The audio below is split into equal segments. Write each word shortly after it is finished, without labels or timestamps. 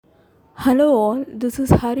Hello, all. This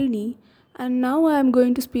is Harini, and now I am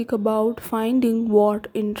going to speak about finding what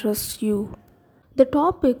interests you. The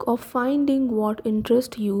topic of finding what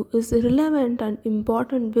interests you is relevant and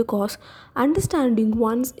important because understanding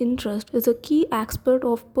one's interest is a key aspect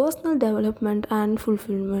of personal development and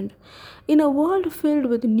fulfillment. In a world filled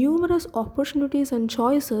with numerous opportunities and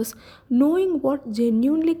choices, knowing what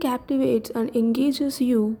genuinely captivates and engages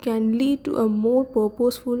you can lead to a more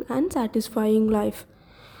purposeful and satisfying life.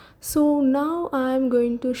 So now I am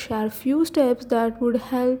going to share few steps that would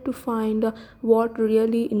help to find what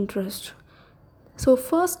really interests. So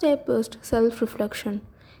first step is self-reflection.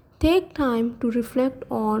 Take time to reflect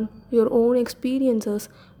on your own experiences,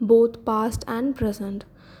 both past and present.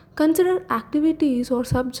 Consider activities or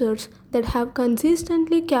subjects that have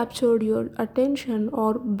consistently captured your attention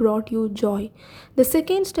or brought you joy. The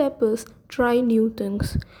second step is try new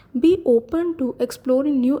things. Be open to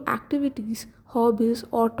exploring new activities, hobbies,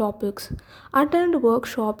 or topics. Attend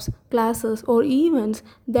workshops, classes, or events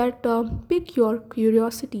that pique your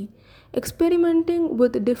curiosity. Experimenting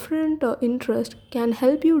with different interests can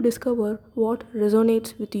help you discover what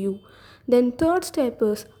resonates with you. Then, third step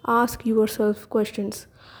is ask yourself questions.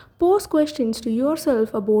 Pose questions to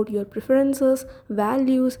yourself about your preferences,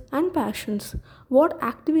 values, and passions. What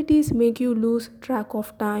activities make you lose track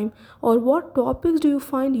of time, or what topics do you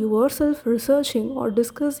find yourself researching or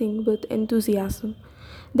discussing with enthusiasm?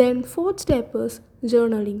 Then, fourth step is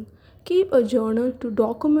journaling. Keep a journal to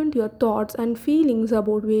document your thoughts and feelings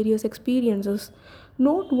about various experiences.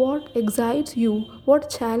 Note what excites you,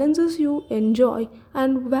 what challenges you enjoy,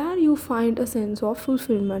 and where you find a sense of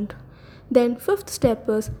fulfillment. Then, fifth step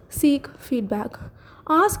is seek feedback.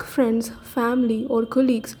 Ask friends, family, or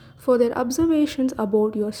colleagues for their observations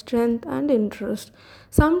about your strength and interest.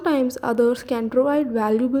 Sometimes others can provide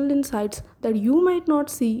valuable insights that you might not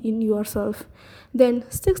see in yourself. Then,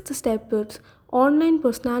 sixth step is online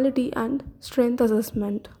personality and strength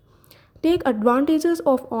assessment. Take advantages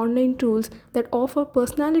of online tools that offer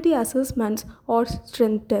personality assessments or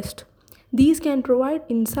strength tests. These can provide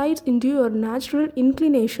insights into your natural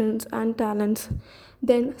inclinations and talents.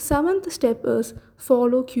 Then, seventh step is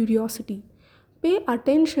follow curiosity. Pay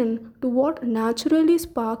attention to what naturally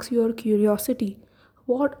sparks your curiosity.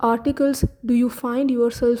 What articles do you find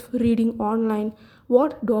yourself reading online?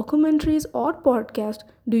 What documentaries or podcasts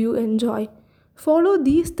do you enjoy? Follow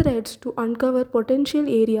these threads to uncover potential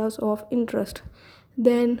areas of interest.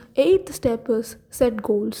 Then, eighth step is set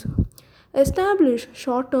goals. Establish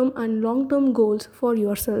short term and long term goals for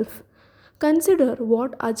yourself. Consider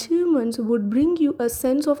what achievements would bring you a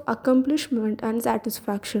sense of accomplishment and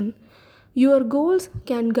satisfaction. Your goals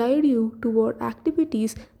can guide you toward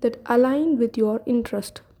activities that align with your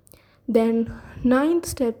interest. Then, ninth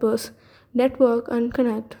step is network and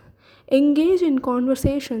connect. Engage in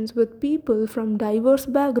conversations with people from diverse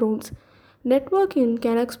backgrounds. Networking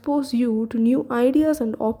can expose you to new ideas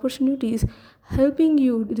and opportunities, helping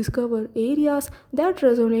you discover areas that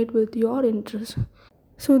resonate with your interests.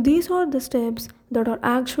 So, these are the steps that are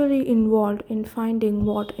actually involved in finding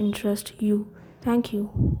what interests you. Thank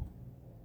you.